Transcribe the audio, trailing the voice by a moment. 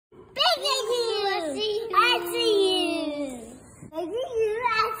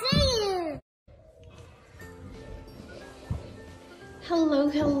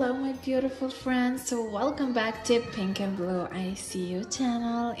Hello my beautiful friends, so welcome back to Pink and Blue ICU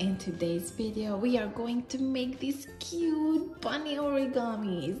channel. In today's video we are going to make these cute bunny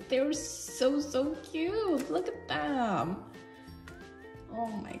origamis. They're so cute. Look at them. Oh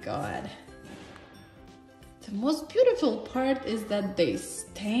my god. The most beautiful part is that they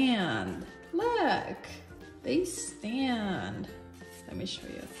stand. Look, they stand. Let me show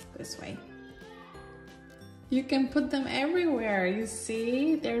you this way. You can put them everywhere, you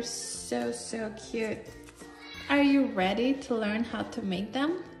see? They're so cute. Are you ready to learn how to make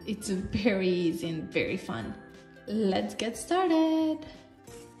them? It's very easy and very fun. Let's get started.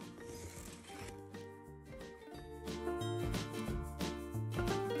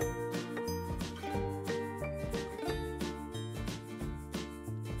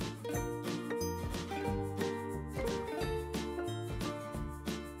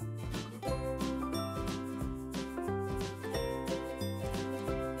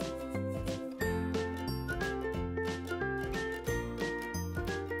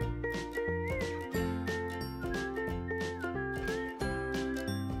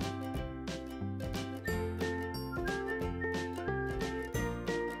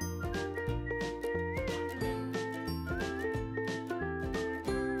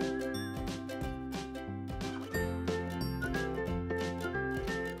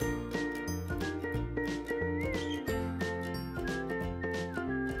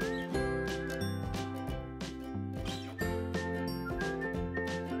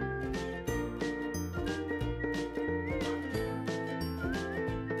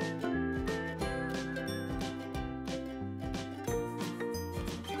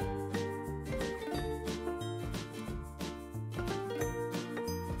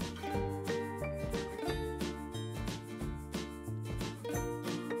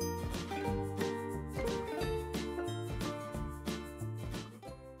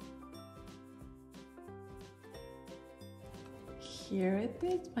 Here it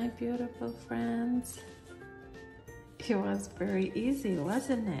is, my beautiful friends. It was very easy,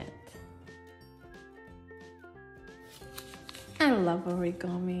 wasn't it? I love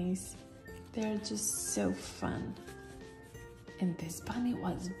origamis. They're just so fun. And this bunny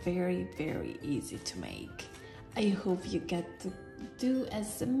was very easy to make. I hope you get to do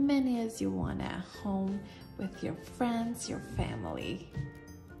as many as you want at home with your friends, your family.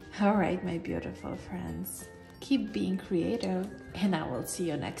 All right, my beautiful friends. Keep being creative, and I will see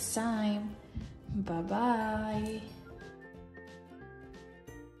you next time. Bye-bye.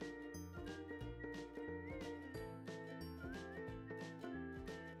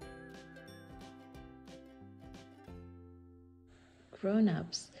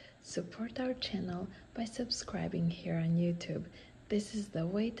 Grown-ups, support our channel by subscribing here on YouTube. This is the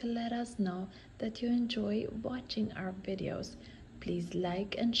way to let us know that you enjoy watching our videos. Please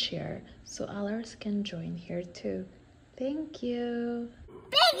like and share so others can join here too. Thank you.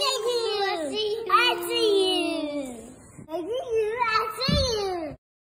 I see you.